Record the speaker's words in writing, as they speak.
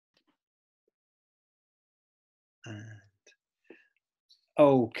And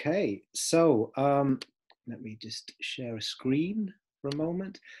okay, so let me just share a screen for a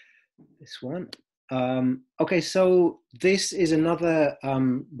moment. This one. Okay, so this is another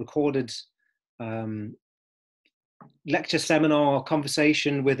recorded um, lecture, seminar,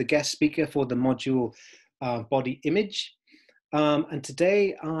 conversation with a guest speaker for the module Body Image. And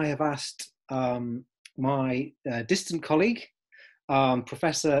today I have asked my distant colleague,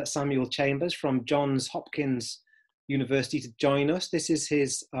 Professor Samuel Chambers from Johns Hopkins University, to join us. This is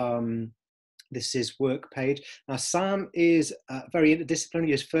his work page. Now, Sam is very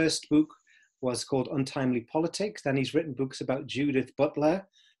interdisciplinary. His first book was called Untimely Politics. Then he's written books about Judith Butler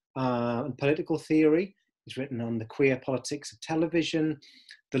and political theory. He's written on the queer politics of television,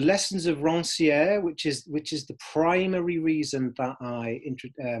 the lessons of Ranciere, which is the primary reason that I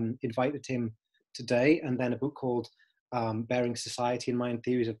invited him today, and then a book called Bearing Society and Mind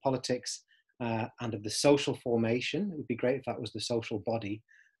Theories of Politics and of the Social Formation. It would be great if that was the social body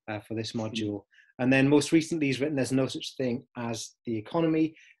for this module. And then most recently he's written There's No Such Thing as the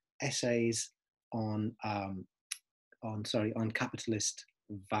Economy, essays on capitalist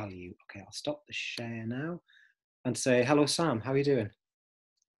value. Okay, I'll stop the share now and say hello, Sam. How are you doing?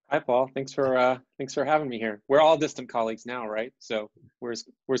 Hi, Paul. Thanks for having me here. We're all distant colleagues now, right? So we're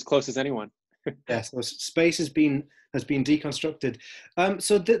as close as anyone. Yes, so space has been deconstructed.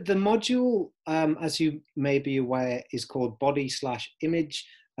 So the module, as you may be aware, is called Body/Image,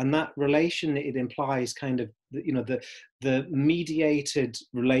 and that relation, it implies kind of the mediated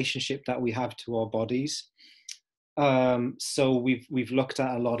relationship that we have to our bodies. So we've looked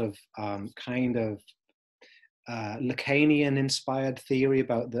at a lot of kind of Lacanian inspired theory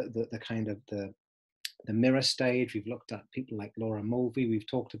about the kind of the mirror stage. We've looked at people like Laura Mulvey. We've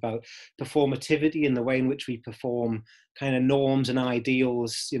talked about performativity and the way in which we perform kind of norms and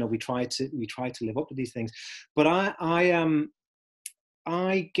ideals. We try to live up to these things. But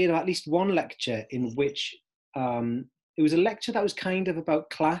I gave at least one lecture in which it was a lecture that was kind of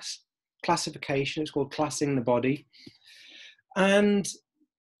about classification. It's called Classing the Body. And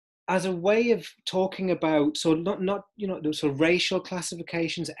as a way of talking about, so not so racial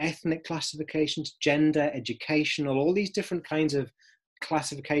classifications, ethnic classifications, gender, educational, all these different kinds of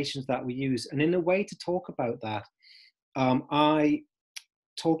classifications that we use. And in a way to talk about that, I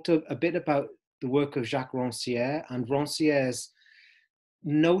talked a bit about the work of Jacques Ranciere and Ranciere's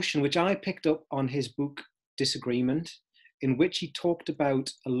notion, which I picked up on his book Disagreement, in which he talked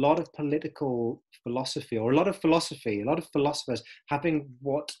about a lot of political philosophy, or a lot of philosophers having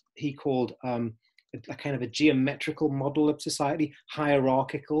what he called a kind of a geometrical model of society,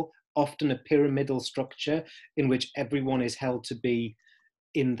 hierarchical, often a pyramidal structure in which everyone is held to be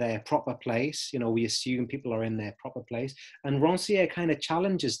in their proper place. We assume people are in their proper place. And Ranciere kind of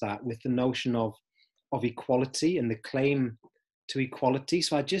challenges that with the notion of equality and the claim to equality.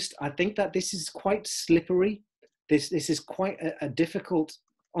 So I think that this is quite slippery. This is quite a difficult,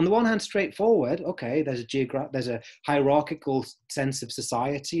 on the one hand, straightforward. Okay, there's a hierarchical sense of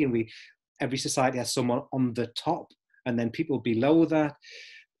society, and every society has someone on the top, and then people below that.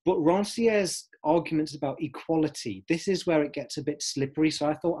 But Ranciere's arguments about equality, this is where it gets a bit slippery. So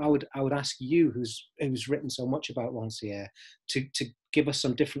I thought I would ask you, who's written so much about Ranciere, to give us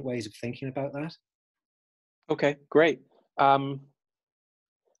some different ways of thinking about that. Okay, great.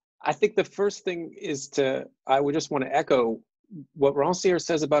 I think the first thing is I would just want to echo what Ranciere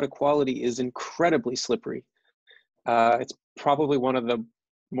says about equality is incredibly slippery. It's probably one of the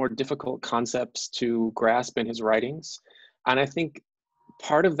more difficult concepts to grasp in his writings. And I think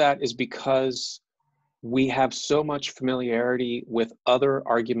part of that is because we have so much familiarity with other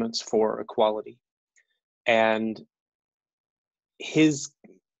arguments for equality. And his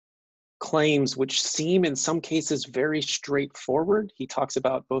claims, which seem in some cases very straightforward. He talks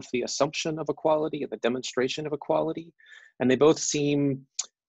about both the assumption of equality and the demonstration of equality, and they both seem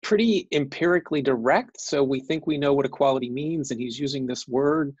pretty empirically direct. So we think we know what equality means, and he's using this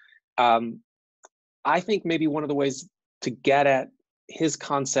word. I think maybe one of the ways to get at his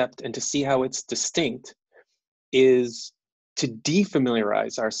concept and to see how it's distinct is to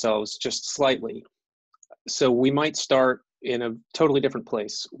defamiliarize ourselves just slightly. So we might start in a totally different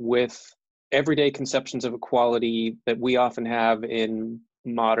place with everyday conceptions of equality that we often have in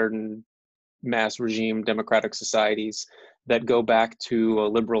modern mass regime democratic societies that go back to a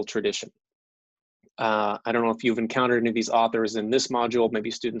liberal tradition. I don't know if you've encountered any of these authors in this module,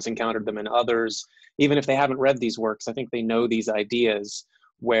 maybe students encountered them in others. Even if they haven't read these works, I think they know these ideas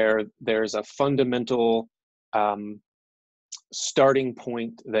where there's a fundamental starting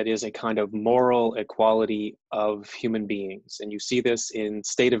point that is a kind of moral equality of human beings. And you see this in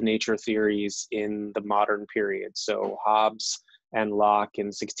state of nature theories in the modern period. So Hobbes and Locke in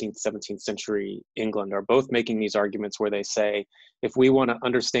 16th, 17th century England are both making these arguments where they say, if we want to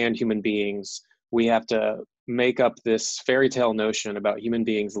understand human beings, we have to make up this fairy tale notion about human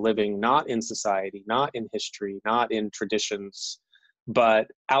beings living not in society, not in history, not in traditions, but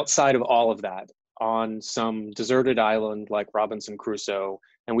outside of all of that, on some deserted island like Robinson Crusoe,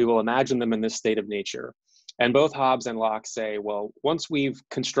 and we will imagine them in this state of nature. And both Hobbes and Locke say, well, once we've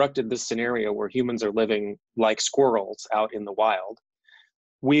constructed this scenario where humans are living like squirrels out in the wild,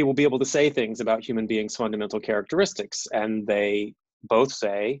 we will be able to say things about human beings' fundamental characteristics. And they both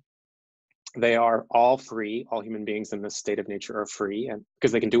say they are all free. All human beings in this state of nature are free, and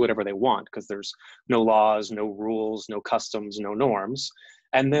because they can do whatever they want, because there's no laws, no rules, no customs, no norms.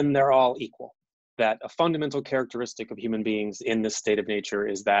 And then they're all equal. That a fundamental characteristic of human beings in this state of nature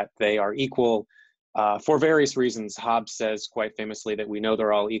is that they are equal for various reasons. Hobbes says quite famously that we know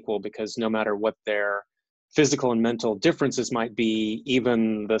they're all equal because no matter what their physical and mental differences might be,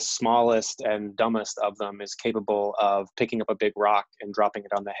 even the smallest and dumbest of them is capable of picking up a big rock and dropping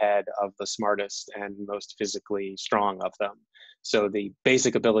it on the head of the smartest and most physically strong of them. So the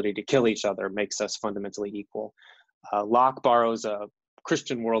basic ability to kill each other makes us fundamentally equal. Locke borrows a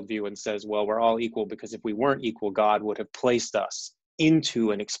Christian worldview and says, well, we're all equal because if we weren't equal, God would have placed us into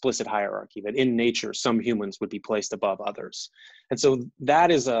an explicit hierarchy, that in nature, some humans would be placed above others. And so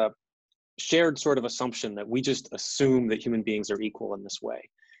that is a shared sort of assumption that we just assume that human beings are equal in this way.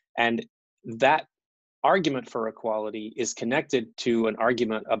 And that argument for equality is connected to an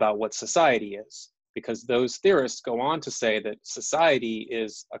argument about what society is, because those theorists go on to say that society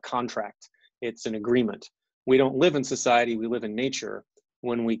is a contract, it's an agreement. We don't live in society, we live in nature.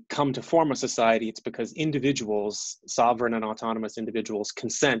 When we come to form a society, it's because individuals, sovereign and autonomous individuals,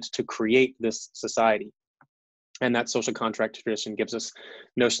 consent to create this society. And that social contract tradition gives us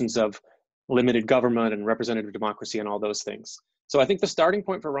notions of limited government and representative democracy and all those things. So I think the starting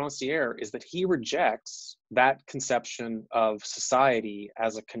point for Ranciere is that he rejects that conception of society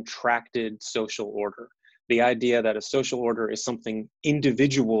as a contracted social order. The idea that a social order is something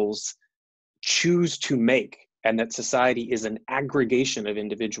individuals choose to make and that society is an aggregation of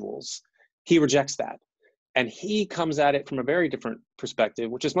individuals. He rejects that. And he comes at it from a very different perspective,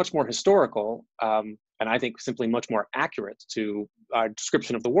 which is much more historical, and I think simply much more accurate to our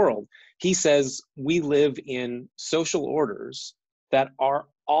description of the world. He says we live in social orders that are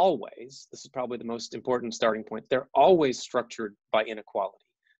always, this is probably the most important starting point, they're always structured by inequality.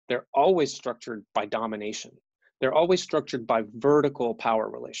 They're always structured by domination. They're always structured by vertical power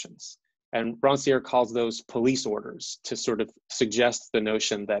relations. And Ranciere calls those police orders to sort of suggest the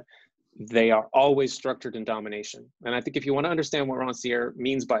notion that they are always structured in domination. And I think if you want to understand what Ranciere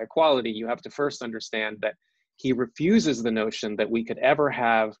means by equality, you have to first understand that he refuses the notion that we could ever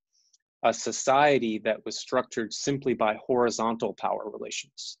have a society that was structured simply by horizontal power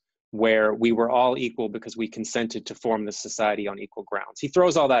relations, where we were all equal because we consented to form this society on equal grounds. He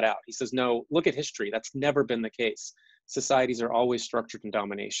throws all that out. He says, no, look at history. That's never been the case. Societies are always structured in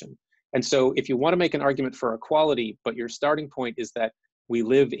domination. And so if you want to make an argument for equality, but your starting point is that we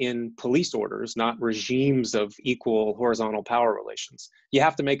live in police orders, not regimes of equal horizontal power relations, you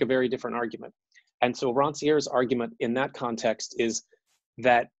have to make a very different argument. And so Ranciere's argument in that context is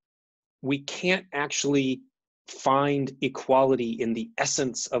that we can't actually find equality in the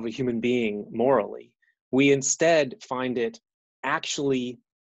essence of a human being morally. We instead find it actually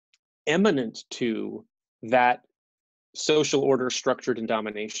eminent to that social order structured in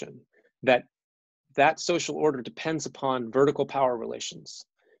domination, that social order depends upon vertical power relations.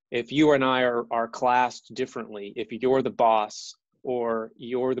 If you and I are classed differently, if you're the boss or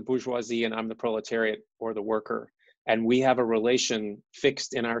you're the bourgeoisie and I'm the proletariat or the worker, and we have a relation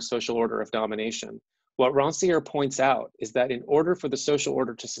fixed in our social order of domination, what Ranciere points out is that in order for the social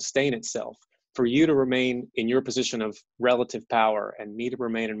order to sustain itself, for you to remain in your position of relative power and me to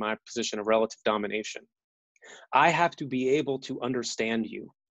remain in my position of relative domination, I have to be able to understand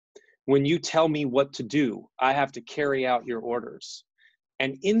you. When you tell me what to do, I have to carry out your orders.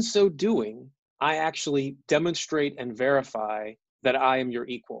 And in so doing, I actually demonstrate and verify that I am your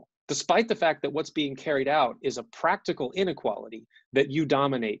equal, despite the fact that what's being carried out is a practical inequality, that you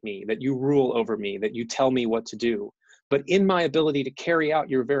dominate me, that you rule over me, that you tell me what to do. But in my ability to carry out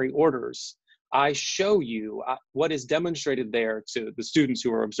your very orders, I show you what is demonstrated there to the students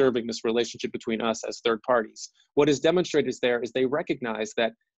who are observing this relationship between us as third parties. What is demonstrated there is they recognize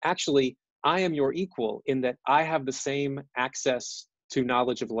that actually I am your equal in that I have the same access to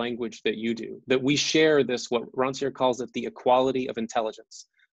knowledge of language that you do, that we share this, what Ranciere calls it, the equality of intelligence.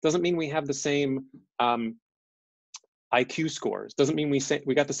 Doesn't mean we have the same IQ scores, doesn't mean we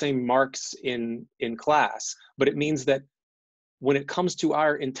got the same marks in class, but it means that when it comes to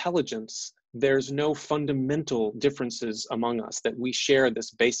our intelligence, there's no fundamental differences among us, that we share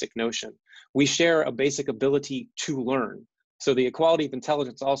this basic notion. We share a basic ability to learn. So the equality of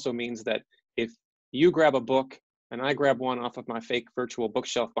intelligence also means that if you grab a book and I grab one off of my fake virtual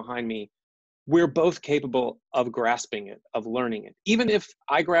bookshelf behind me, we're both capable of grasping it, of learning it. Even if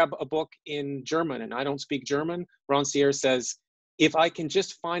I grab a book in German and I don't speak German, Ranciere says, if I can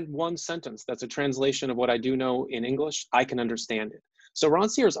just find one sentence that's a translation of what I do know in English, I can understand it. So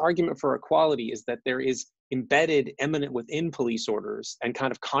Ranciere's argument for equality is that there is embedded, eminent within police orders and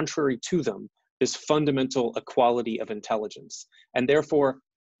kind of contrary to them, this fundamental equality of intelligence. And therefore,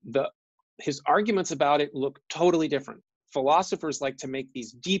 his arguments about it look totally different. Philosophers like to make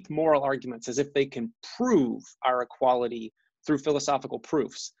these deep moral arguments as if they can prove our equality through philosophical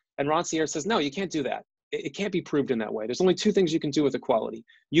proofs. And Ranciere says, no, you can't do that. It can't be proved in that way. There's only two things you can do with equality.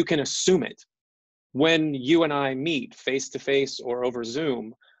 You can assume it. When you and I meet face to face or over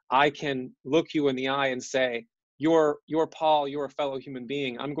Zoom, I can look you in the eye and say, you're Paul, you're a fellow human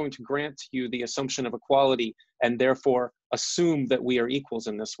being. I'm going to grant to you the assumption of equality and therefore assume that we are equals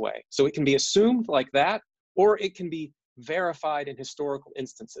in this way. So it can be assumed like that, or it can be verified in historical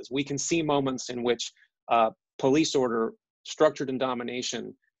instances. We can see moments in which police order structured in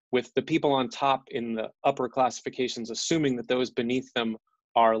domination, with the people on top in the upper classifications assuming that those beneath them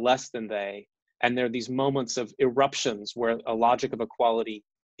are less than they. And there are these moments of eruptions where a logic of equality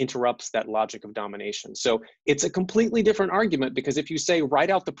interrupts that logic of domination. So it's a completely different argument, because if you say write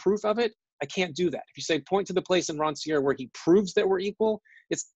out the proof of it, I can't do that. If you say point to the place in Ranciere where he proves that we're equal,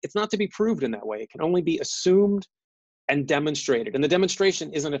 it's not to be proved in that way. It can only be assumed and demonstrated. And the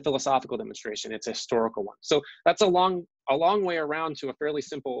demonstration isn't a philosophical demonstration, it's a historical one. So that's a long way around to a fairly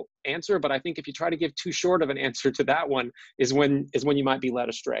simple answer, but I think if you try to give too short of an answer to that one is when you might be led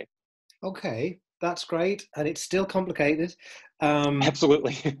astray. Okay, that's great. And it's still complicated.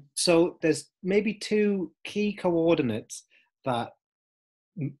 Absolutely. So there's maybe two key coordinates that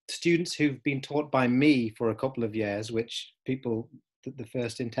students who've been taught by me for a couple of years, which people, the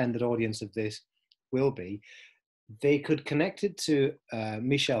first intended audience of this will be, they could connect it to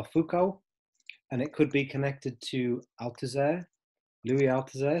Michel Foucault, and it could be connected to Althusser, Louis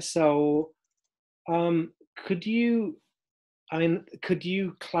Althusser. So could you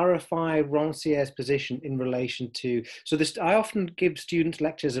clarify Ranciere's position in relation to, so this, I often give students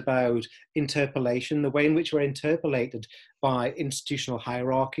lectures about interpolation, the way in which we're interpolated by institutional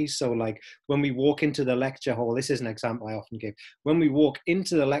hierarchies. So like when we walk into the lecture hall, this is an example I often give. When we walk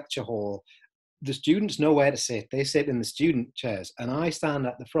into the lecture hall, the students know where to sit. They sit in the student chairs and I stand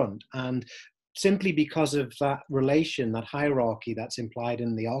at the front. And simply because of that relation, that hierarchy that's implied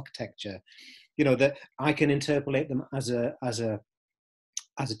in the architecture, you know, that I can interpolate them as a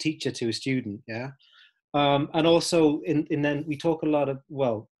teacher to a student, yeah. And also, then we talk a lot of,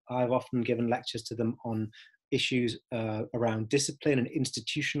 well, I've often given lectures to them on issues around discipline and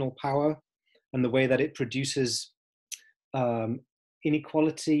institutional power, and the way that it produces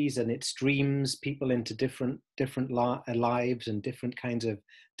inequalities, and it streams people into different lives and different kinds of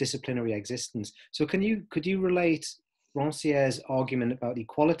disciplinary existence. So could you relate Ranciere's argument about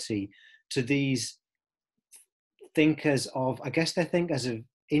equality to these thinkers of, I guess they're thinkers of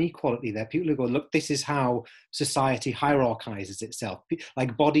inequality? They're people who go, look, this is how society hierarchizes itself.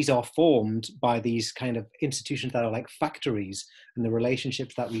 Like bodies are formed by these kind of institutions that are like factories, and the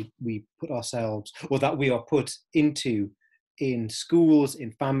relationships that we put ourselves, or that we are put into in schools,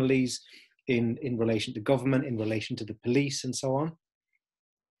 in families, in relation to government, in relation to the police, and so on.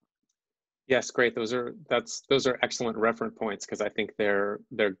 Yes, great. Those are excellent reference points, because I think they're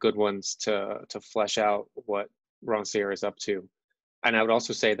good ones to flesh out what Ranciere is up to. And I would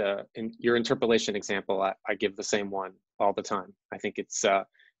also say in your interpolation example, I give the same one all the time. I think it's a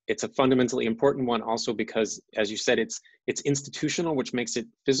fundamentally important one also because, as you said, it's institutional, which makes it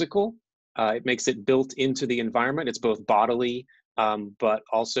physical. It makes it built into the environment. It's both bodily, but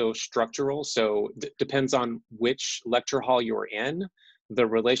also structural. So depends on which lecture hall you're in. The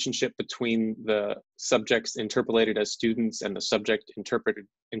relationship between the subjects interpolated as students and the subject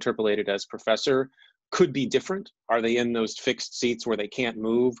interpolated as professor could be different. Are they in those fixed seats where they can't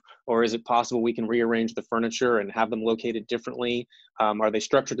move? Or is it possible we can rearrange the furniture and have them located differently? Are they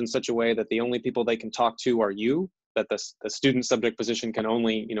structured in such a way that the only people they can talk to are you? That the student subject position can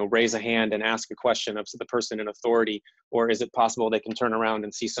only, raise a hand and ask a question of the person in authority? Or is it possible they can turn around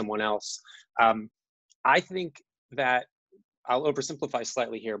and see someone else? I think that I'll oversimplify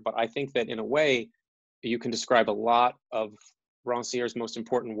slightly here, but I think that in a way, you can describe a lot of Ranciere's most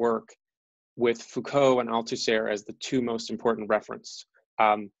important work with Foucault and Althusser as the two most important reference.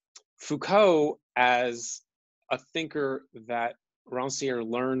 Foucault as a thinker that Ranciere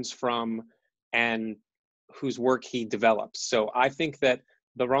learns from and whose work he develops. So I think that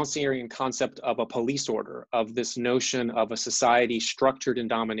the Rancierean concept of a police order, of this notion of a society structured in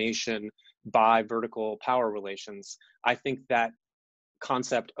domination by vertical power relations, I think that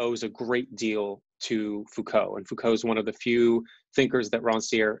concept owes a great deal to Foucault. And Foucault is one of the few thinkers that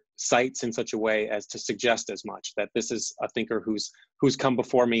Ranciere cites in such a way as to suggest as much, that this is a thinker who's come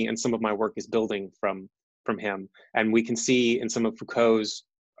before me, and some of my work is building from him. And we can see in some of Foucault's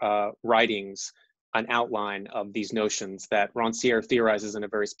writings an outline of these notions that Ranciere theorizes in a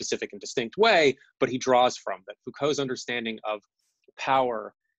very specific and distinct way, but he draws from. That Foucault's understanding of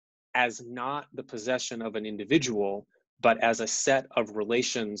power as not the possession of an individual, but as a set of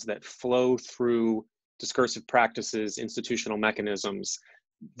relations that flow through discursive practices, institutional mechanisms.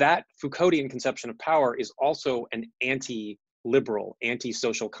 That Foucauldian conception of power is also an anti-liberal,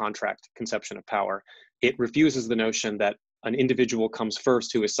 anti-social contract conception of power. It refuses the notion that an individual comes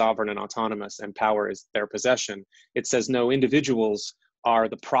first who is sovereign and autonomous and power is their possession. It says no, individuals are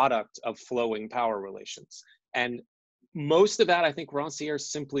the product of flowing power relations. And most of that, I think Ranciere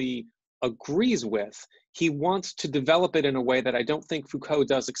simply agrees with. He wants to develop it in a way that I don't think Foucault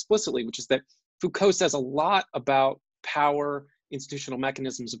does explicitly, which is that Foucault says a lot about power, institutional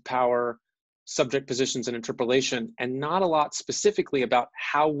mechanisms of power, subject positions and interpolation, and not a lot specifically about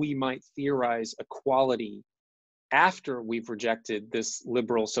how we might theorize equality after we've rejected this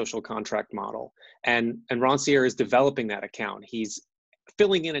liberal social contract model. And Ranciere is developing that account. He's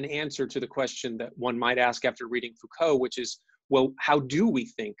filling in an answer to the question that one might ask after reading Foucault, which is, well, how do we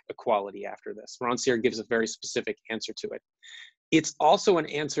think equality after this? Ranciere gives a very specific answer to it. It's also an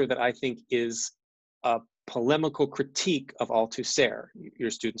answer that I think is a polemical critique of Althusser.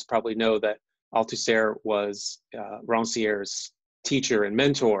 Your students probably know that Althusser was Ranciere's teacher and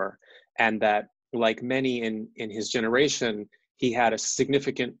mentor, and that, like many in his generation, he had a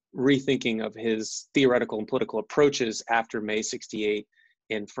significant rethinking of his theoretical and political approaches after May 68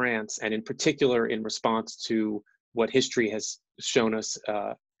 in France, and in particular in response to what history has shown us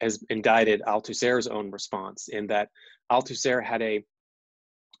has indicted Althusser's own response, in that Althusser had a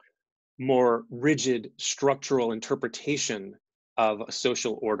more rigid structural interpretation of a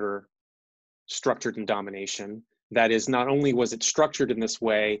social order structured in domination. That is, not only was it structured in this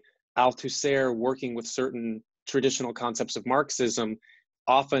way, Althusser, working with certain traditional concepts of Marxism,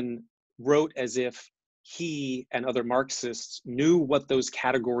 often wrote as if he and other Marxists knew what those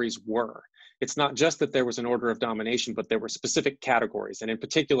categories were. It's not just that there was an order of domination, but there were specific categories. And in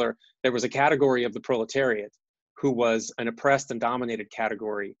particular, there was a category of the proletariat who was an oppressed and dominated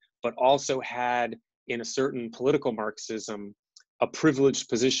category, but also had, in a certain political Marxism, a privileged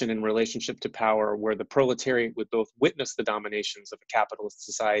position in relationship to power, where the proletariat would both witness the dominations of a capitalist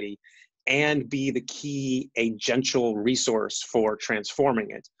society and be the key agential resource for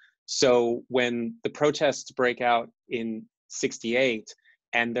transforming it. So when the protests break out in 68,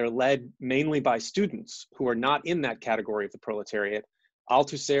 and they're led mainly by students who are not in that category of the proletariat,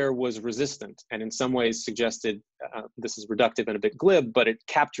 Althusser was resistant, and in some ways suggested, this is reductive and a bit glib, but it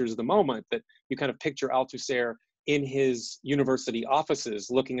captures the moment, that you kind of picture Althusser in his university offices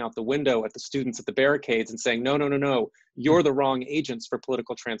looking out the window at the students at the barricades and saying, no, no, no, no, you're the wrong agents for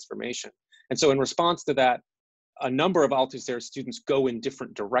political transformation. And so in response to that, a number of Althusser students go in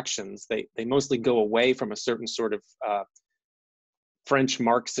different directions. They mostly go away from a certain sort of French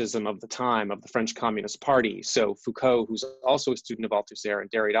Marxism of the time, of the French Communist Party. So Foucault, who's also a student of Althusser, and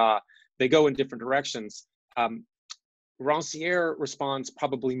Derrida, they go in different directions. Ranciere responds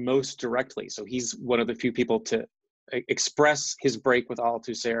probably most directly. So he's one of the few people to express his break with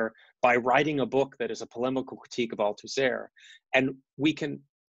Althusser by writing a book that is a polemical critique of Althusser. And we can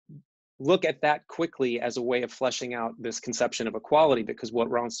look at that quickly as a way of fleshing out this conception of equality, because what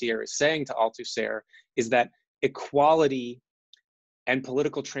Ranciere is saying to Althusser is that equality and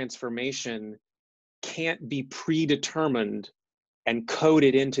political transformation can't be predetermined and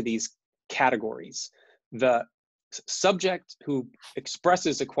coded into these categories. The subject who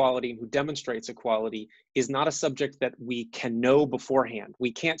expresses equality and who demonstrates equality is not a subject that we can know beforehand.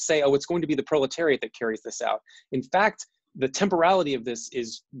 We can't say, oh, it's going to be the proletariat that carries this out. In fact, the temporality of this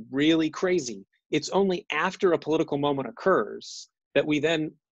is really crazy. It's only after a political moment occurs that we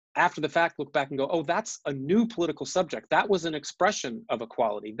then, after the fact, look back and go, oh, that's a new political subject. That was an expression of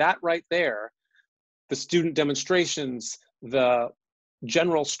equality. That right there, the student demonstrations, the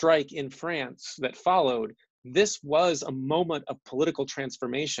general strike in France that followed, this was a moment of political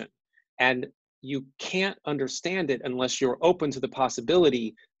transformation. And you can't understand it unless you're open to the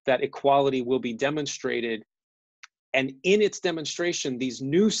possibility that equality will be demonstrated. And in its demonstration, these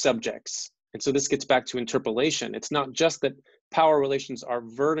new subjects, and so this gets back to interpolation, it's not just that power relations are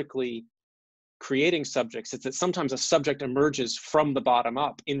vertically creating subjects, it's that sometimes a subject emerges from the bottom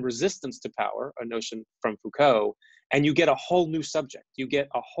up in resistance to power, a notion from Foucault, and you get a whole new subject. You get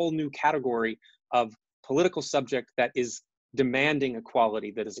a whole new category of political subject that is demanding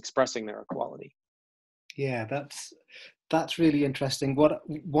equality, that is expressing their equality. Yeah, that's really interesting.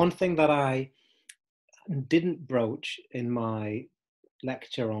 One thing that I didn't broach in my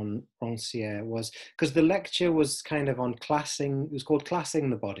lecture on Ranciere was, because the lecture was kind of on classing, it was called Classing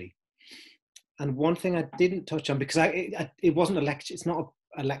the Body. And one thing I didn't touch on, because it wasn't a lecture, it's not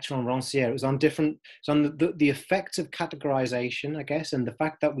a lecture on Ranciere, it was on it's on the effects of categorization, I guess, and the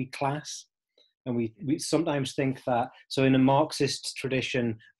fact that we class. And we sometimes think that, so in a Marxist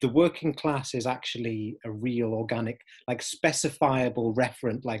tradition, the working class is actually a real organic, like specifiable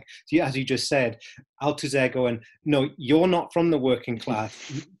referent, like as you just said, Althusser going, no, you're not from the working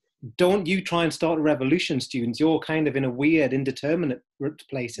class. Don't you try and start a revolution, students. You're kind of in a weird, indeterminate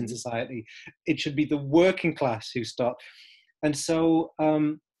place in society. It should be the working class who start. And so,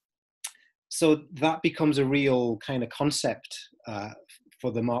 so that becomes a real kind of concept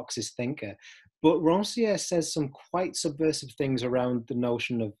for the Marxist thinker. But Ranciere says some quite subversive things around the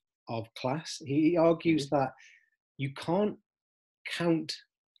notion of class. He argues that you can't count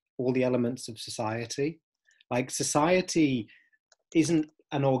all the elements of society. Like society isn't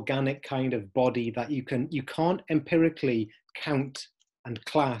an organic kind of body that you can't empirically count and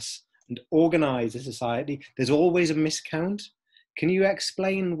class and organize a society. There's always a miscount. Can you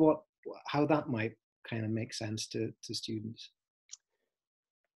explain how that might kind of make sense to students?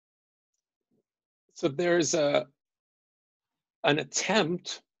 So there's an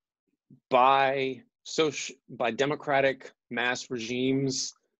attempt by democratic mass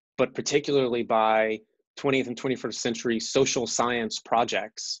regimes, but particularly by 20th and 21st century social science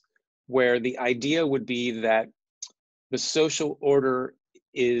projects, where the idea would be that the social order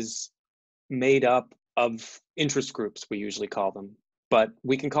is made up of interest groups, we usually call them, but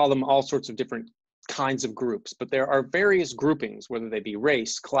we can call them all sorts of different kinds of groups. But there are various groupings, whether they be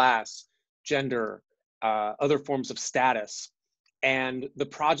race, class, gender, other forms of status. And the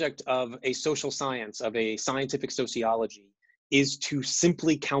project of a social science, of a scientific sociology, is to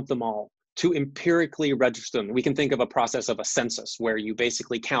simply count them all, to empirically register them. We can think of a process of a census, where you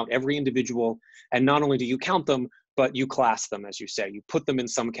basically count every individual, and not only do you count them, but you class them, as you say. You put them in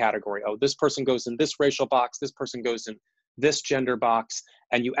some category. Oh, this person goes in this racial box, this person goes in this gender box,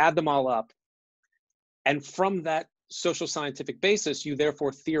 and you add them all up. And from that social scientific basis, you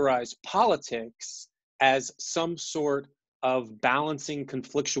therefore theorize politics as some sort of balancing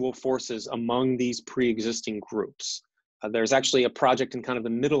conflictual forces among these pre-existing groups. There's actually a project in kind of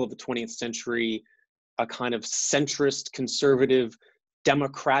the middle of the 20th century, a kind of centrist, conservative,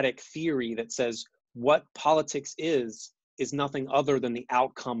 democratic theory that says what politics is nothing other than the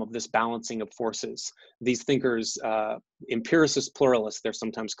outcome of this balancing of forces. These thinkers, empiricist pluralists, they're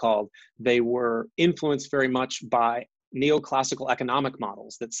sometimes called, they were influenced very much by neoclassical economic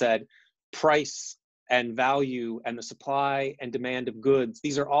models that said price and value and the supply and demand of goods,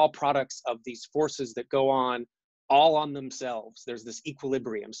 these are all products of these forces that go on all on themselves. There's this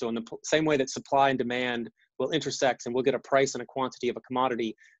equilibrium. So in the same way that supply and demand will intersect and we'll get a price and a quantity of a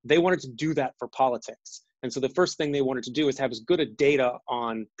commodity, they wanted to do that for politics. And so the first thing they wanted to do is have as good a data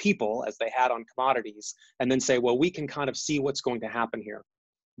on people as they had on commodities, and then say, well, we can kind of see what's going to happen here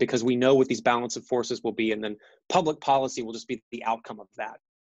because we know what these balance of forces will be, and then public policy will just be the outcome of that.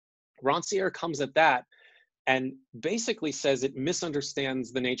 Ranciere comes at that and basically says it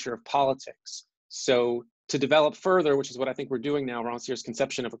misunderstands the nature of politics. So to develop further, which is what I think we're doing now, Ranciere's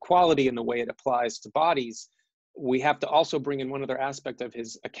conception of equality and the way it applies to bodies, we have to also bring in one other aspect of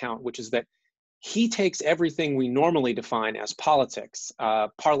his account, which is that he takes everything we normally define as politics,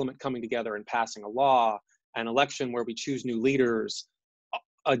 parliament coming together and passing a law, an election where we choose new leaders,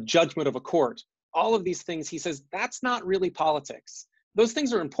 a judgment of a court, all of these things, he says, that's not really politics. Those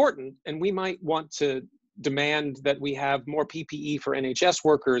things are important, and we might want to demand that we have more PPE for NHS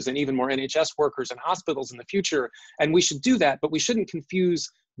workers and even more NHS workers in hospitals in the future, and we should do that, but we shouldn't confuse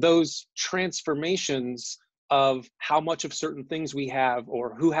those transformations of how much of certain things we have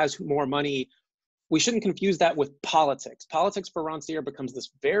or who has more money. We shouldn't confuse that with politics. Politics for Ranciere becomes this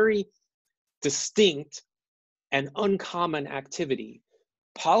very distinct and uncommon activity.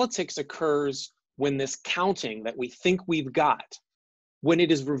 Politics occurs when this counting that we think we've got, when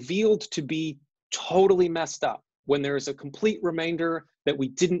it is revealed to be totally messed up, when there is a complete remainder that we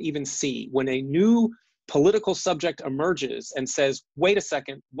didn't even see, when a new political subject emerges and says, wait a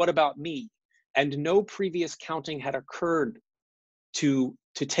second, what about me? And no previous counting had occurred to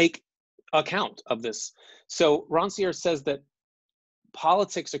take account of this. So Ranciere says that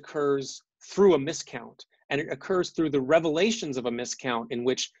politics occurs through a miscount, and it occurs through the revelations of a miscount in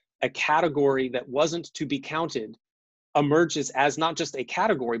which a category that wasn't to be counted emerges as not just a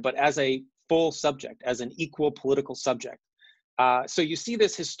category, but as a full subject, as an equal political subject. So you see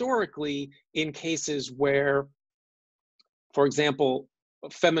this historically in cases where, for example,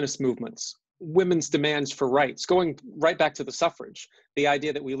 feminist movements, women's demands for rights, going right back to the suffrage, the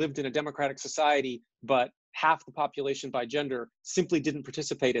idea that we lived in a democratic society, but half the population by gender simply didn't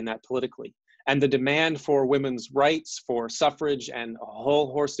participate in that politically. And the demand for women's rights, for suffrage, and a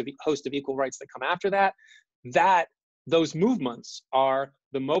whole host of equal rights that come after that, those movements are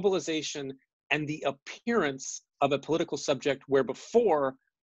the mobilization and the appearance of a political subject where before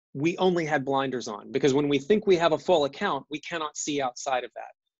we only had blinders on, because when we think we have a full account, we cannot see outside of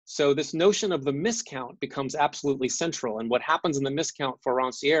that. So this notion of the miscount becomes absolutely central. And what happens in the miscount for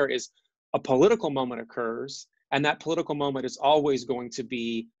Ranciere is a political moment occurs, and that political moment is always going to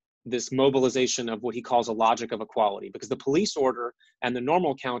be this mobilization of what he calls a logic of equality, because the police order and the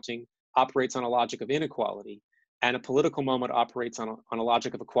normal counting operates on a logic of inequality, and a political moment operates on a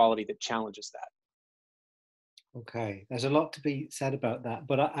logic of equality that challenges that. Okay, there's a lot to be said about that,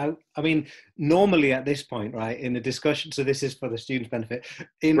 but I mean, normally at this point, right, in the discussion, so this is for the students' benefit,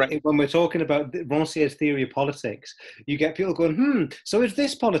 when we're talking about Ranciere's theory of politics, you get people going, so is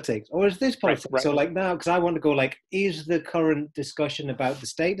this politics, or is this politics? Right. So like now, because I want to go like, is the current discussion about the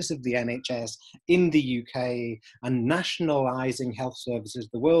status of the NHS in the UK and nationalising health services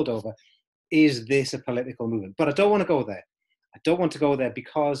the world over, is this a political movement? But I don't want to go there. I don't want to go there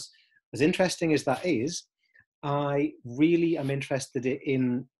because, as interesting as that is, I really am interested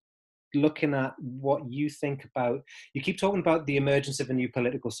in looking at what you think about. You keep talking about the emergence of a new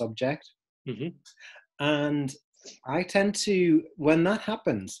political subject. Mm-hmm. And I tend to, when that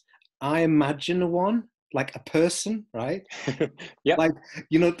happens, I imagine one, like a person, right? Yeah. Like,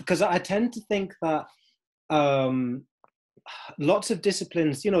 because I tend to think that lots of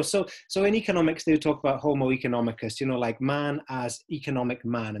disciplines, so in economics they would talk about homo economicus, like man as economic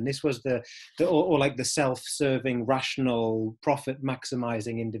man, and this was the or like the self-serving, rational, profit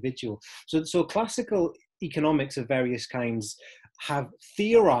maximizing individual. So classical economics of various kinds have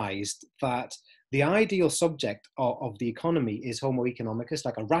theorized that the ideal subject of the economy is homo economicus,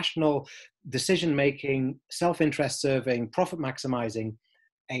 like a rational, decision-making, self-interest serving, profit maximizing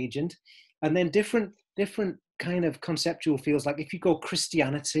agent. And then different kind of conceptual fields, like if you go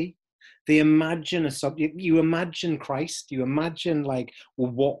Christianity, they imagine a subject, you imagine Christ, you imagine like,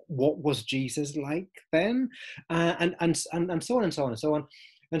 well, what was Jesus like then, and so on and so on and so on.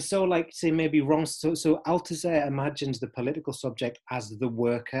 And so, like, say maybe so Althusser imagines the political subject as the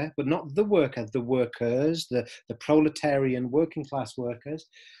worker, but not the worker, the workers, the proletarian working class workers.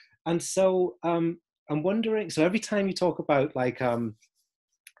 And so I'm wondering, so every time you talk about like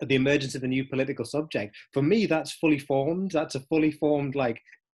the emergence of a new political subject, for me that's fully formed. That's a fully formed, like,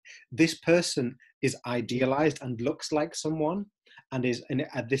 this person is idealized and looks like someone, and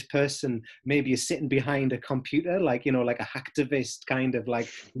this person maybe is sitting behind a computer, like, like a hacktivist, kind of like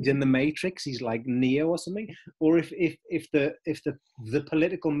he's in the Matrix, he's like Neo or something. Or if the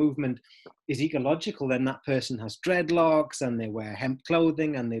political movement is ecological, then that person has dreadlocks and they wear hemp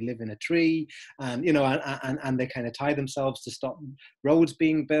clothing and they live in a tree, and and they kind of tie themselves to stop roads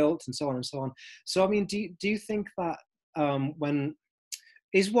being built, and so on and so on. So I mean, do you think that when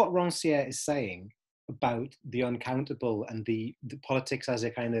is what Ranciere is saying about the uncountable and the politics as a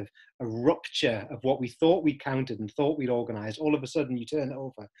kind of a rupture of what we thought we counted and thought we'd organized, all of a sudden you turn it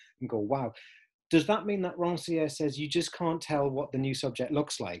over and go, wow. Does that mean that Ranciere says you just can't tell what the new subject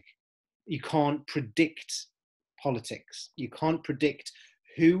looks like? You can't predict politics. You can't predict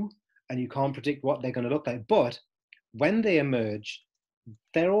who, and you can't predict what they're going to look like. But when they emerge,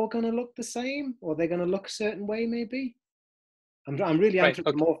 they're all going to look the same, or they're going to look a certain way, maybe? I'm really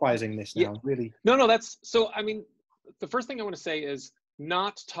anthropomorphizing this now. Yeah. Really. No, that's, so, I mean, the first thing I want to say is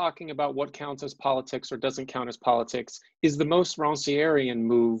not talking about what counts as politics or doesn't count as politics is the most Rancierean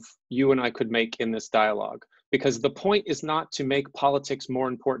move you and I could make in this dialogue, because the point is not to make politics more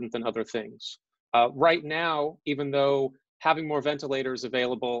important than other things. Right now, even though having more ventilators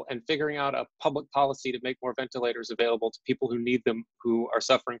available and figuring out a public policy to make more ventilators available to people who need them, who are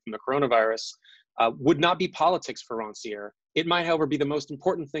suffering from the coronavirus, would not be politics for Ranciere. It might, however, be the most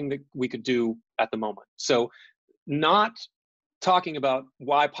important thing that we could do at the moment. So not talking about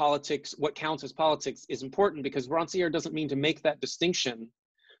why politics, what counts as politics, is important, because Ranciere doesn't mean to make that distinction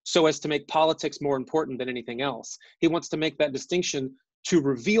so as to make politics more important than anything else. He wants to make that distinction to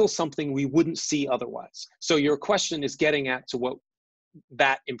reveal something we wouldn't see otherwise. So your question is getting at to what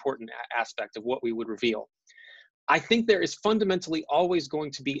that important aspect of what we would reveal. I think there is fundamentally always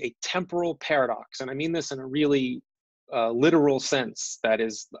going to be a temporal paradox, and I mean this in a really literal sense, that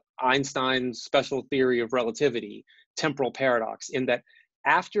is Einstein's special theory of relativity, temporal paradox, in that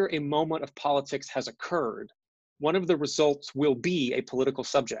after a moment of politics has occurred, one of the results will be a political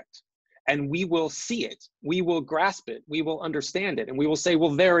subject. And we will see it, we will grasp it, we will understand it, and we will say,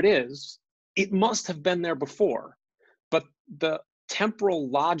 well, there it is. It must have been there before. But the temporal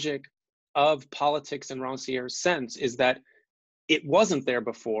logic of politics in Ranciere's sense is that it wasn't there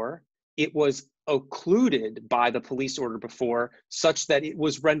before. It was occluded by the police order before, such that it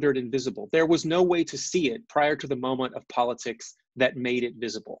was rendered invisible. There was no way to see it prior to the moment of politics that made it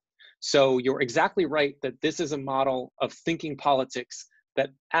visible. So you're exactly right that this is a model of thinking politics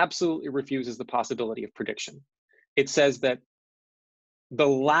that absolutely refuses the possibility of prediction. It says that the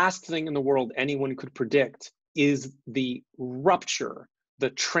last thing in the world anyone could predict is the rupture,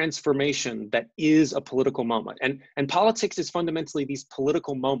 the transformation that is a political moment. And politics is fundamentally these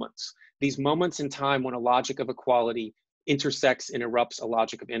political moments, these moments in time when a logic of equality intersects and erupts a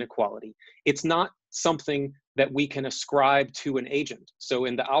logic of inequality. It's not something that we can ascribe to an agent. So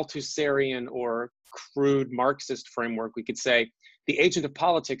in the Althusserian or crude Marxist framework, we could say the agent of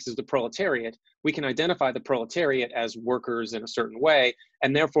politics is the proletariat. We can identify the proletariat as workers in a certain way,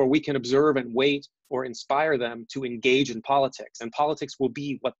 and therefore we can observe and wait or inspire them to engage in politics, and politics will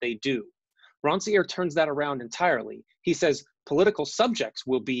be what they do. Ranciere turns that around entirely. He says political subjects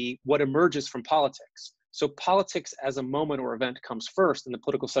will be what emerges from politics. So politics as a moment or event comes first, and the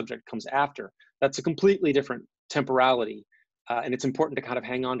political subject comes after. That's a completely different temporality, and it's important to kind of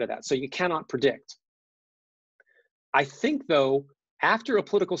hang on to that. So you cannot predict. I think, though, after a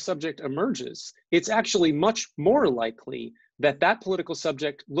political subject emerges, it's actually much more likely that that political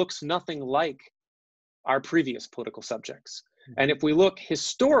subject looks nothing like our previous political subjects. And if we look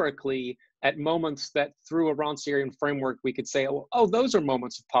historically at moments that through a Rancierean framework, we could say, oh, those are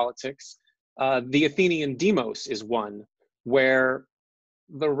moments of politics. The Athenian demos is one where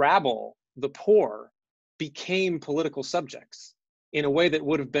the rabble, the poor, became political subjects in a way that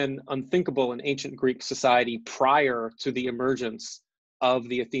would have been unthinkable in ancient Greek society prior to the emergence of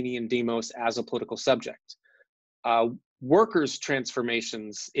the Athenian demos as a political subject. Workers'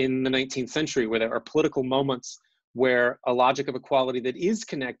 transformations in the 19th century, where there are political moments where a logic of equality that is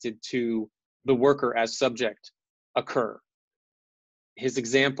connected to the worker as subject occur. His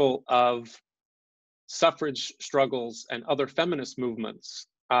example of suffrage struggles and other feminist movements.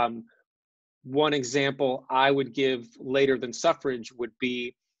 One example I would give later than suffrage would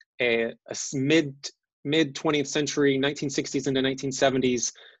be a mid 20th century, 1960s into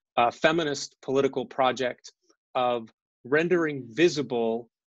 1970s, feminist political project of rendering visible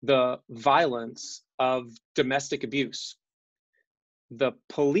the violence of domestic abuse. The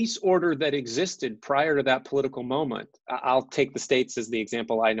police order that existed prior to that political moment, I'll take the States as the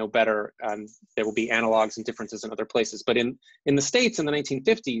example I know better, and there will be analogs and differences in other places, but in the States in the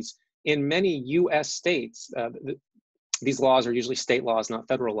 1950s, in many US states, these laws are usually state laws, not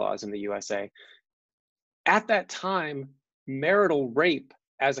federal laws in the USA. At that time, marital rape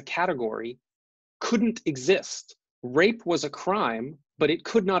as a category couldn't exist. Rape was a crime, but it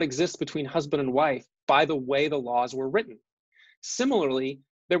could not exist between husband and wife by the way the laws were written. Similarly,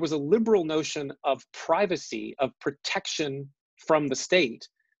 there was a liberal notion of privacy, of protection from the state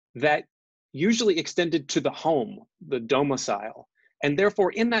that usually extended to the home, the domicile. And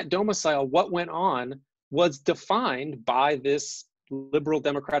therefore, in that domicile, what went on was defined by this liberal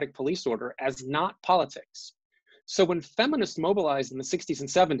democratic police order as not politics. So when feminists mobilized in the 60s and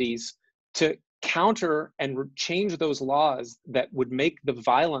 70s to counter and change those laws that would make the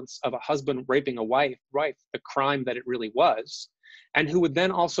violence of a husband raping a wife the crime that it really was, and who would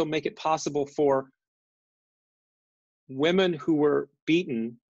then also make it possible for women who were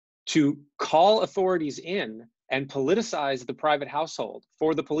beaten to call authorities in and politicize the private household,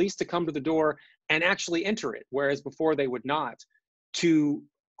 for the police to come to the door and actually enter it, whereas before they would not, to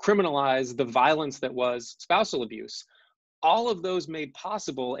criminalize the violence that was spousal abuse. All of those made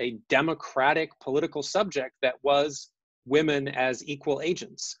possible a democratic political subject that was women as equal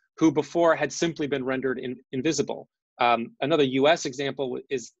agents, who before had simply been rendered invisible. Another US example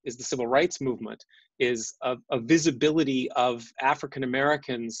is the civil rights movement, is a visibility of African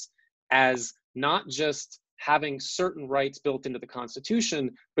Americans as not just having certain rights built into the Constitution,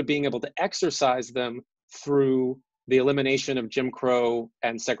 but being able to exercise them through the elimination of Jim Crow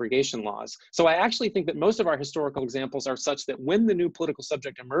and segregation laws. So I actually think that most of our historical examples are such that when the new political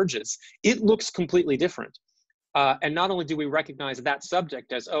subject emerges, it looks completely different. And not only do we recognize that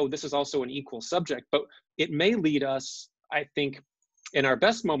subject as, oh, this is also an equal subject, but it may lead us, I think, in our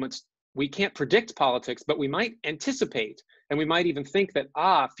best moments, we can't predict politics, but we might anticipate, and we might even think that,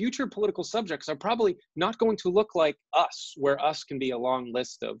 future political subjects are probably not going to look like us, where us can be a long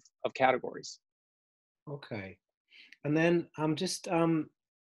list of categories. Okay. And then I'm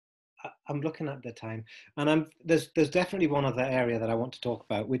looking at the time, and there's definitely one other area that I want to talk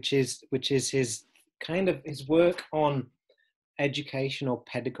about, which is his work on education or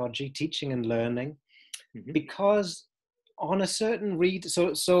pedagogy, teaching and learning, because on a certain read,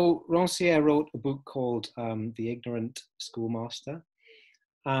 so Ranciere wrote a book called The Ignorant Schoolmaster,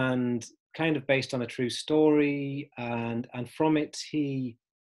 and kind of based on a true story, and from it he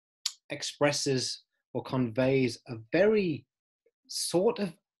expresses or conveys a very sort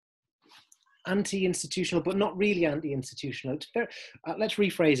of anti-institutional, but not really anti-institutional. It's very, let's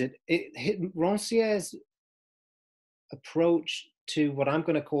rephrase it. Ranciere's approach to what I'm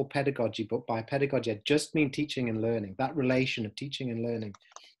going to call pedagogy, but by pedagogy I just mean teaching and learning, that relation of teaching and learning.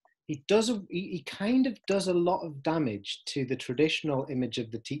 He kind of does a lot of damage to the traditional image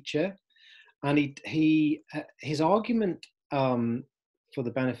of the teacher, and his argument, for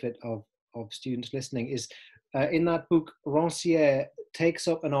the benefit of students listening, is in that book, Ranciere takes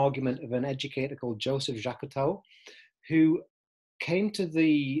up an argument of an educator called Joseph Jacotot, who came to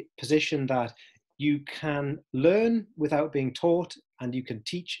the position that you can learn without being taught, and you can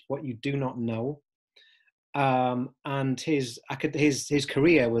teach what you do not know. And his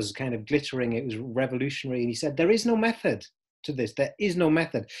career was kind of glittering. It was revolutionary. And he said, there is no method to this. There is no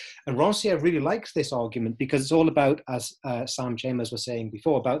method. And Ranciere really likes this argument because it's all about, as Sam Chambers was saying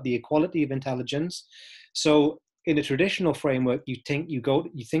before, about the equality of intelligence. So in a traditional framework, you think you go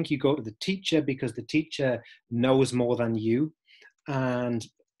to the teacher because the teacher knows more than you, and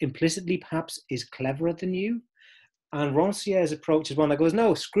implicitly perhaps is cleverer than you. And Ranciere's approach is one that goes,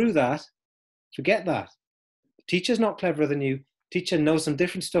 no, screw that, forget that. Teacher's not cleverer than you. Teacher knows some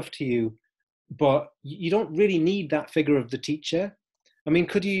different stuff to you, but you don't really need that figure of the teacher. I mean,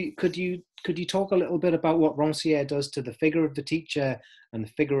 could you talk a little bit about what Ranciere does to the figure of the teacher and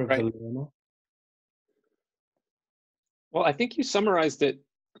the figure of the learner? Well, I think you summarized it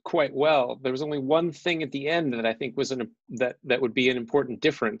quite well. There was only one thing at the end that I think was that would be an important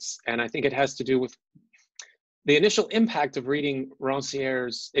difference, and I think it has to do with the initial impact of reading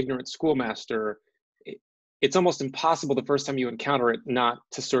Ranciere's Ignorant Schoolmaster. It's almost impossible the first time you encounter it not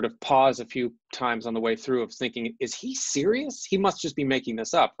to sort of pause a few times on the way through of thinking, is he serious? He must just be making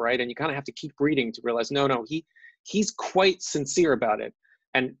this up, right? And you kind of have to keep reading to realize, no, he's quite sincere about it.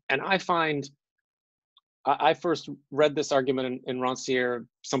 And I find, I first read this argument in Ranciere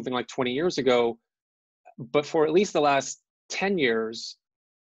something like 20 years ago, but for at least the last 10 years,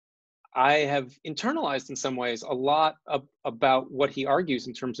 I have internalized in some ways a lot about what he argues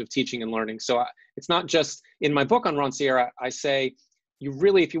in terms of teaching and learning. So it's not just in my book on Ranciere, I say,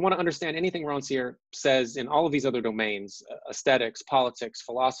 if you want to understand anything Ranciere says in all of these other domains, aesthetics, politics,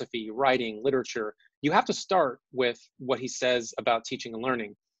 philosophy, writing, literature, you have to start with what he says about teaching and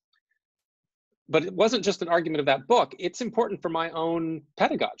learning. But it wasn't just an argument of that book. It's important for my own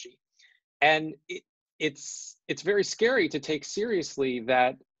pedagogy. And it's very scary to take seriously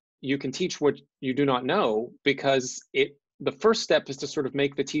that you can teach what you do not know, because the first step is to sort of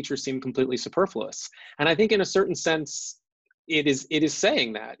make the teacher seem completely superfluous. And I think in a certain sense, it is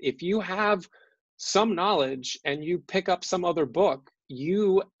saying that if you have some knowledge and you pick up some other book,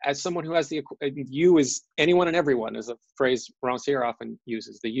 you, as someone who has you is anyone and everyone, is a phrase Ranciere often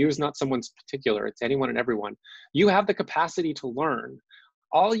uses. The you is not someone's particular, it's anyone and everyone. You have the capacity to learn.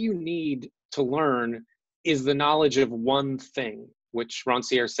 All you need to learn is the knowledge of one thing, which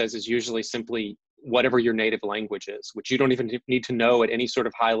Ranciere says is usually simply whatever your native language is, which you don't even need to know at any sort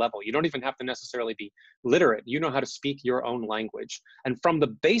of high level. You don't even have to necessarily be literate. You know how to speak your own language. And from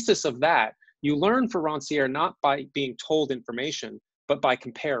the basis of that, you learn for Ranciere not by being told information, but by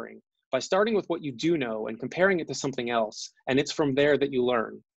comparing, by starting with what you do know and comparing it to something else. And it's from there that you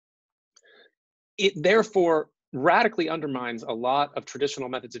learn. It therefore radically undermines a lot of traditional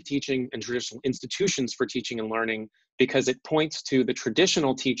methods of teaching and traditional institutions for teaching and learning, because it points to the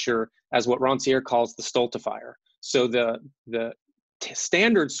traditional teacher as what Ranciere calls the stultifier. So the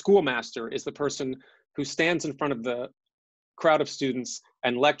standard schoolmaster is the person who stands in front of the crowd of students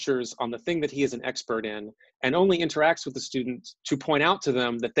and lectures on the thing that he is an expert in, and only interacts with the students to point out to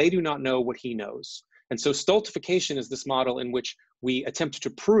them that they do not know what he knows. And so stultification is this model in which we attempt to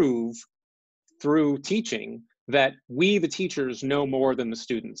prove through teaching that we, the teachers, know more than the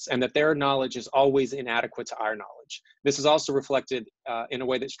students, and that their knowledge is always inadequate to our knowledge. This is also reflected in a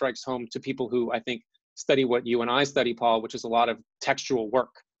way that strikes home to people who I think study what you and I study, Paul, which is a lot of textual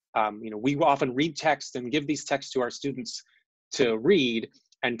work. We often read text and give these texts to our students to read,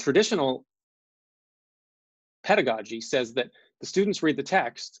 and traditional pedagogy says that the students read the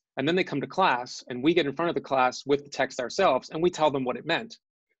text and then they come to class and we get in front of the class with the text ourselves and we tell them what it meant,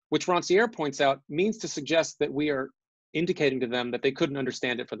 which Ranciere points out means to suggest that we are indicating to them that they couldn't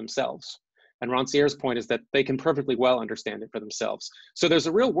understand it for themselves. And Ranciere's point is that they can perfectly well understand it for themselves. So there's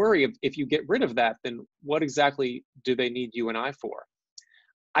a real worry of, if you get rid of that, then what exactly do they need you and I for?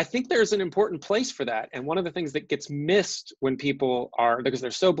 I think there's an important place for that. And one of the things that gets missed when people are, because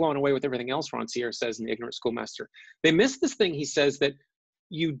they're so blown away with everything else Ranciere says in The Ignorant Schoolmaster, they miss this thing. He says that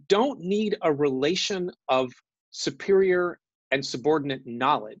you don't need a relation of superior and subordinate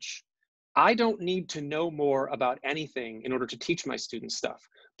knowledge. I don't need to know more about anything in order to teach my students stuff,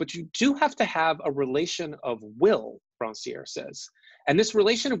 but you do have to have a relation of will, Ranciere says. And this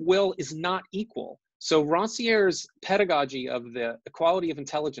relation of will is not equal. So Ranciere's pedagogy of the equality of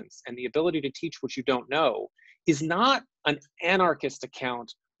intelligence and the ability to teach what you don't know is not an anarchist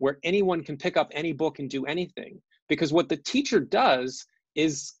account where anyone can pick up any book and do anything. Because what the teacher does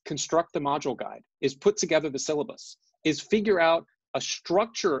is construct the module guide, is put together the syllabus, is figure out a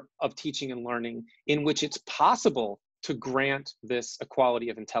structure of teaching and learning in which it's possible to grant this equality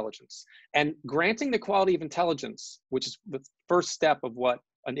of intelligence. And granting the equality of intelligence, which is the first step of what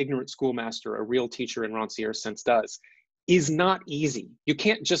an ignorant schoolmaster, a real teacher in Ranciere's sense, does, is not easy. You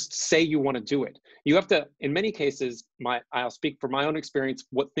can't just say you want to do it. You have to, in many cases, I'll speak from my own experience,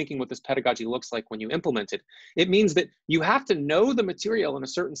 what this pedagogy looks like when you implement it. It means that you have to know the material in a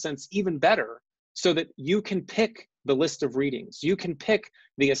certain sense even better so that you can pick the list of readings. You can pick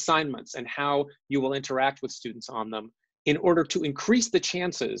the assignments and how you will interact with students on them in order to increase the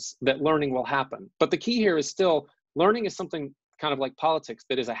chances that learning will happen. But the key here is still, learning is something kind of like politics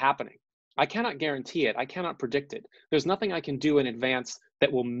that is a happening. I cannot guarantee it. I cannot predict it. There's nothing I can do in advance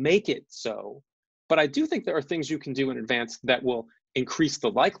that will make it so. But I do think there are things you can do in advance that will increase the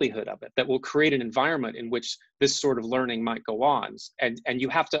likelihood of it, that will create an environment in which this sort of learning might go on. And you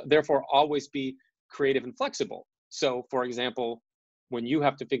have to therefore always be creative and flexible. So for example, when you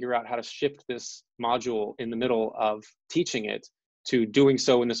have to figure out how to shift this module in the middle of teaching it to doing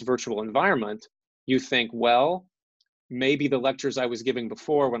so in this virtual environment, you think, well, maybe the lectures I was giving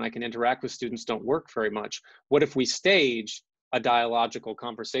before when I can interact with students don't work very much. What if we stage a dialogical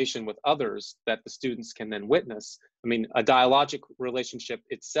conversation with others that the students can then witness? I mean, a dialogic relationship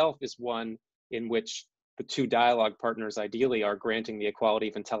itself is one in which the two dialogue partners ideally are granting the equality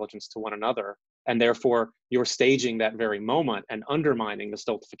of intelligence to one another. And therefore, you're staging that very moment and undermining the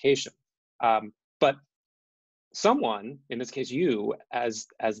stultification. But someone, in this case you, as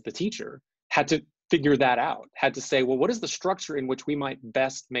the teacher, had to figure that out, had to say, well, what is the structure in which we might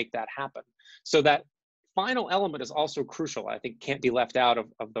best make that happen? So that final element is also crucial, I think can't be left out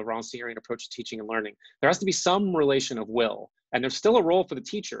of the Rancierean approach to teaching and learning. There has to be some relation of will, and there's still a role for the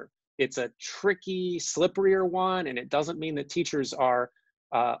teacher. It's a tricky, slipperier one, and it doesn't mean that teachers are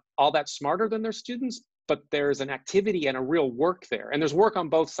all that smarter than their students, but there's an activity and a real work there. And there's work on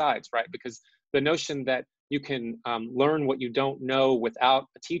both sides, right? Because the notion that you can learn what you don't know without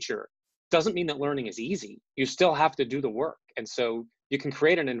a teacher doesn't mean that learning is easy. You still have to do the work. And so you can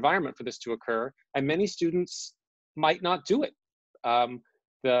create an environment for this to occur, and many students might not do it.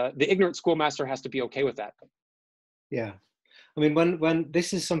 The ignorant schoolmaster has to be okay with that. Yeah. I mean, when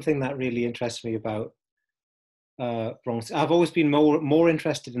this is something that really interests me about Bronx. I've always been more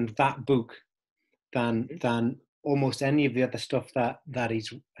interested in that book than almost any of the other stuff that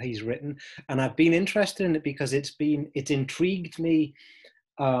he's written, and I've been interested in it because it's intrigued me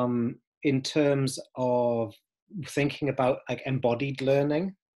in terms of thinking about like embodied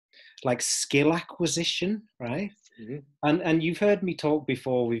learning, like skill acquisition, right? Mm-hmm. And you've heard me talk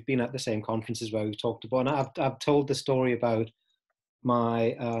before. We've been at the same conferences where we've talked about, and I've told the story about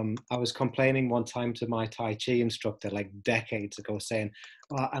my I was complaining one time to my Tai Chi instructor like decades ago, saying,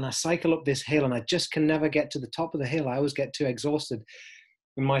 and I cycle up this hill and I just can never get to the top of the hill. I always get too exhausted.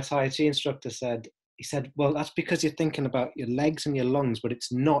 And my Tai Chi instructor said, well, that's because you're thinking about your legs and your lungs, but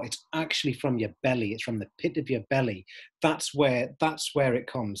it's not. It's actually from your belly. It's from the pit of your belly. That's where it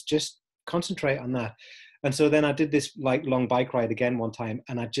comes. Just concentrate on that. And so then I did this like long bike ride again one time,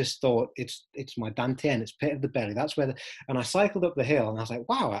 and I just thought it's my dantian, it's pit of the belly. That's where and I cycled up the hill, and I was like,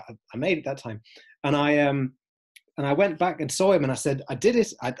 wow, I made it that time. And I went back and saw him, and I said, I did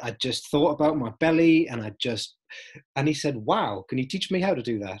it. I just thought about my belly, and he said, wow, can you teach me how to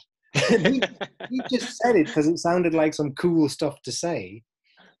do that? And he just said it because it sounded like some cool stuff to say.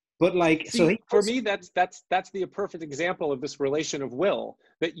 But like, so See, he for me, that's the perfect example of this relation of will,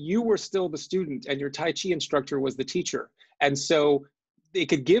 that you were still the student and your Tai Chi instructor was the teacher. And so they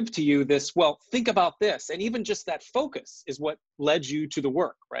could give to you this, well, think about this. And even just that focus is what led you to the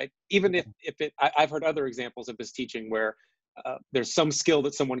work, right? Even if I've heard other examples of this teaching where there's some skill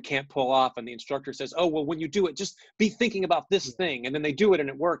that someone can't pull off and the instructor says, oh, well, when you do it, just be thinking about this thing. And then they do it and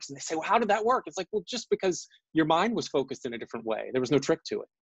it works. And they say, well, how did that work? It's like, well, just because your mind was focused in a different way. There was no trick to it.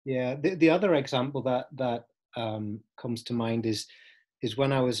 Yeah, the other example that comes to mind is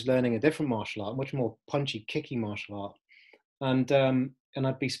when I was learning a different martial art, much more punchy, kicky martial art, and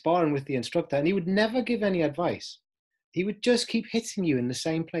I'd be sparring with the instructor, and he would never give any advice. He would just keep hitting you in the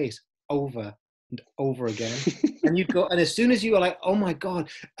same place over and over again, and you'd go, and as soon as you were like, oh my god,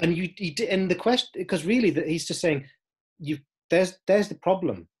 and and the question, because really he's just saying, there's the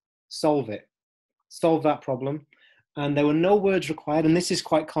problem, solve it, solve that problem. And there were no words required. And this is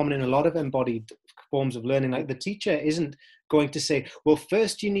quite common in a lot of embodied forms of learning. Like the teacher isn't going to say, well,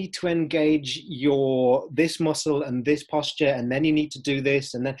 first you need to engage this muscle and this posture, and then you need to do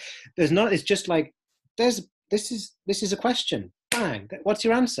this. And then it's just like, this is a question. Bang. What's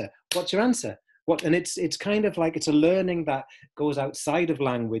your answer? What's your answer? And it's kind of like, it's a learning that goes outside of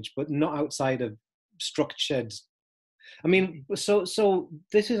language, but not outside of structured. I mean, so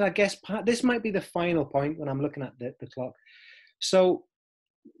this is, I guess, this might be the final point when I'm looking at the clock. So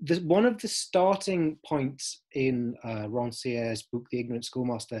one of the starting points in Ranciere's book, The Ignorant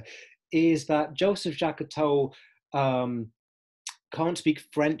Schoolmaster, is that Joseph Jacotot can't speak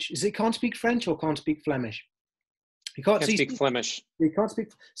French. Is it can't speak French or can't speak Flemish? He can't speak Flemish. He can't speak.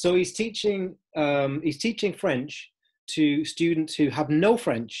 So he's teaching French to students who have no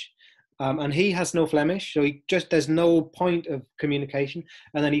French. And he has no Flemish, so there's no point of communication.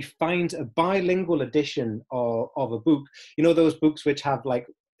 And then he finds a bilingual edition of a book. You know, those books which have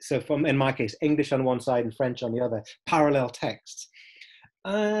in my case, English on one side and French on the other, parallel texts.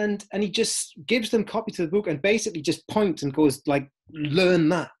 And he just gives them copies of the book and basically just points and goes like, learn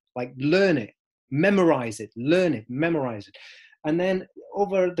that, like learn it, memorize it, learn it, memorize it. And then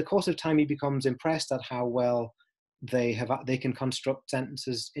over the course of time, he becomes impressed at how well they can construct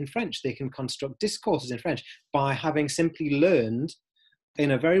sentences in French. They can construct discourses in French by having simply learned in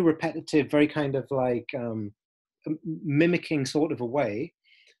a very repetitive, very kind of like mimicking sort of a way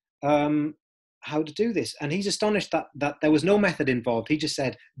how to do this. And he's astonished that there was no method involved. He just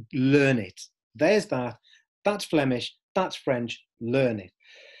said, learn it. There's that's Flemish, that's French, learn it.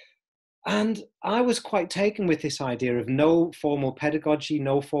 And I was quite taken with this idea of no formal pedagogy,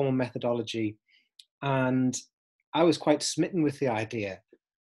 no formal methodology. And I was quite smitten with the idea.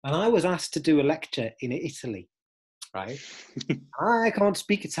 And I was asked to do a lecture in Italy, right? I can't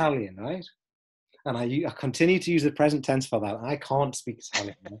speak Italian, right? And I continue to use the present tense for that. I can't speak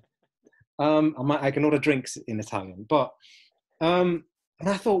Italian. I can order drinks in Italian. But, and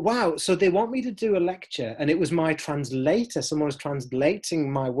I thought, wow, so they want me to do a lecture. And it was my translator. Someone was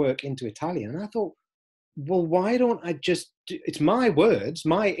translating my work into Italian. And I thought, well, why don't I just it's my words,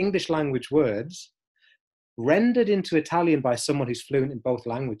 my English language words, rendered into Italian by someone who's fluent in both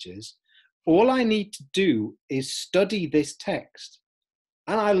languages. All I need to do is study this text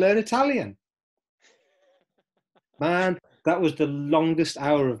and I learn Italian. Man, that was the longest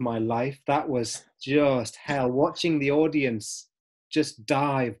hour of my life. That was just hell. Watching the audience just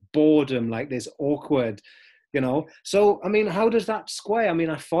dive, boredom, like this awkward, So, I mean, how does that square? I mean,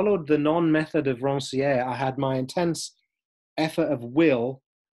 I followed the non-method of Ranciere. I had my intense effort of will,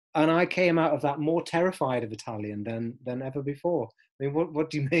 and I came out of that more terrified of Italian than ever before. I mean, what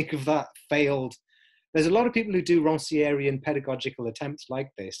do you make of that failed? There's a lot of people who do Rancierean pedagogical attempts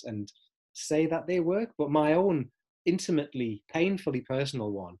like this and say that they work, but my own intimately, painfully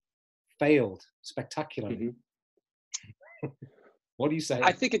personal one failed spectacularly. Mm-hmm. What do you say?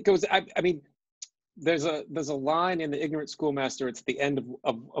 I think it goes, I mean, there's a line in The Ignorant Schoolmaster, it's the end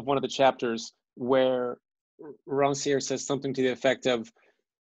of one of the chapters, where Ranciere says something to the effect of,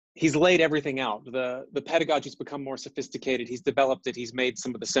 he's laid everything out. The pedagogy's become more sophisticated. He's developed it. He's made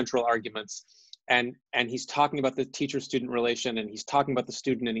some of the central arguments, and he's talking about the teacher-student relation, and he's talking about the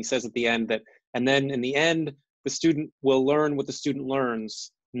student. And he says at the end that, and then in the end, the student will learn what the student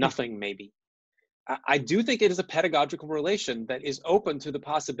learns. Nothing, maybe. I do think it is a pedagogical relation that is open to the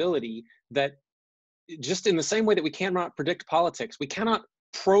possibility that, just in the same way that we cannot predict politics, we cannot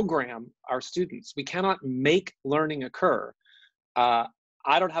program our students. We cannot make learning occur.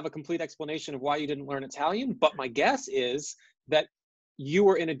 I don't have a complete explanation of why you didn't learn Italian, but my guess is that you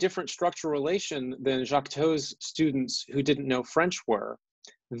were in a different structural relation than Jacotot's students who didn't know French were.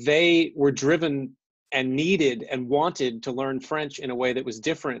 they were driven and needed and wanted to learn French in a way that was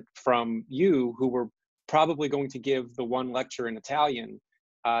different from you, who were probably going to give the one lecture in Italian.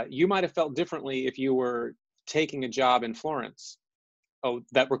 You might have felt differently if you were taking a job in Florence,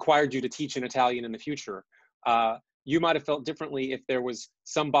 that required you to teach in Italian in the future. You might have felt differently if there was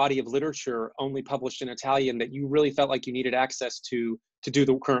some body of literature only published in Italian that you really felt like you needed access to do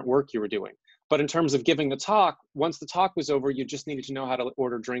the current work you were doing. But in terms of giving the talk, once the talk was over, you just needed to know how to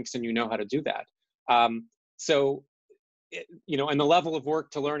order drinks, and you know how to do that. So, you know, and the level of work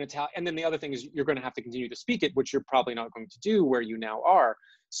to learn Italian, and then the other thing is you're going to have to continue to speak it, which you're probably not going to do where you now are.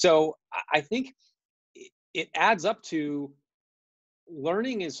 So I think it adds up to,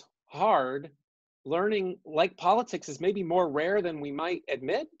 learning is hard. Learning, like politics, is maybe more rare than we might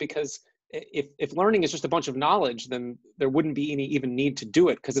admit, because if learning is just a bunch of knowledge, then there wouldn't be any even need to do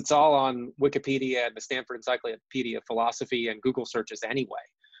it, because it's all on Wikipedia and the Stanford Encyclopedia of Philosophy and Google searches anyway.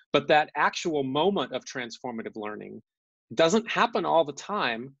 But that actual moment of transformative learning doesn't happen all the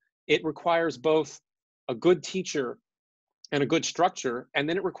time. It requires both a good teacher and a good structure, and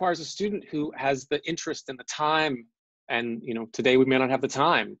then it requires a student who has the interest and the time. And, you know, today we may not have the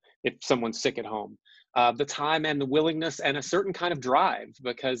time if someone's sick at home, the time and the willingness and a certain kind of drive,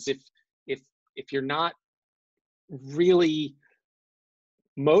 because if you're not really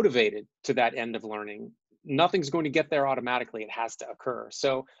motivated to that end of learning, nothing's going to get there automatically. It has to occur.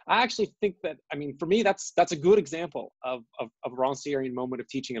 So I actually think that, I mean, for me, that's a good example of a Rancierian moment of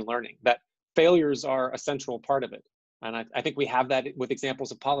teaching and learning, that failures are a central part of it. And I think we have that with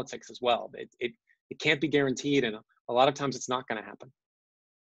examples of politics as well. It can't be guaranteed, and a lot of times it's not going to happen.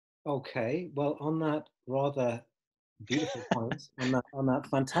 Okay, well, on that rather beautiful point, on that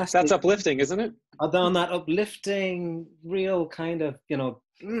fantastic, That's uplifting, isn't it? on that uplifting, real kind of, you know,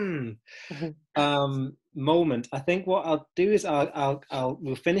 moment, I think what I'll do is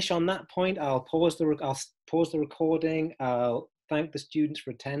we'll finish on that point. I'll pause the recording. I'll thank the students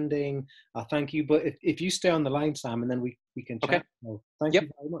for attending. I'll thank you, but if you stay on the line, Sam, and then we can chat. Okay. Well, thank Yep. you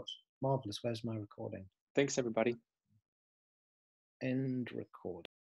very much. Marvelous. Where's my recording? Thanks, everybody. End recording.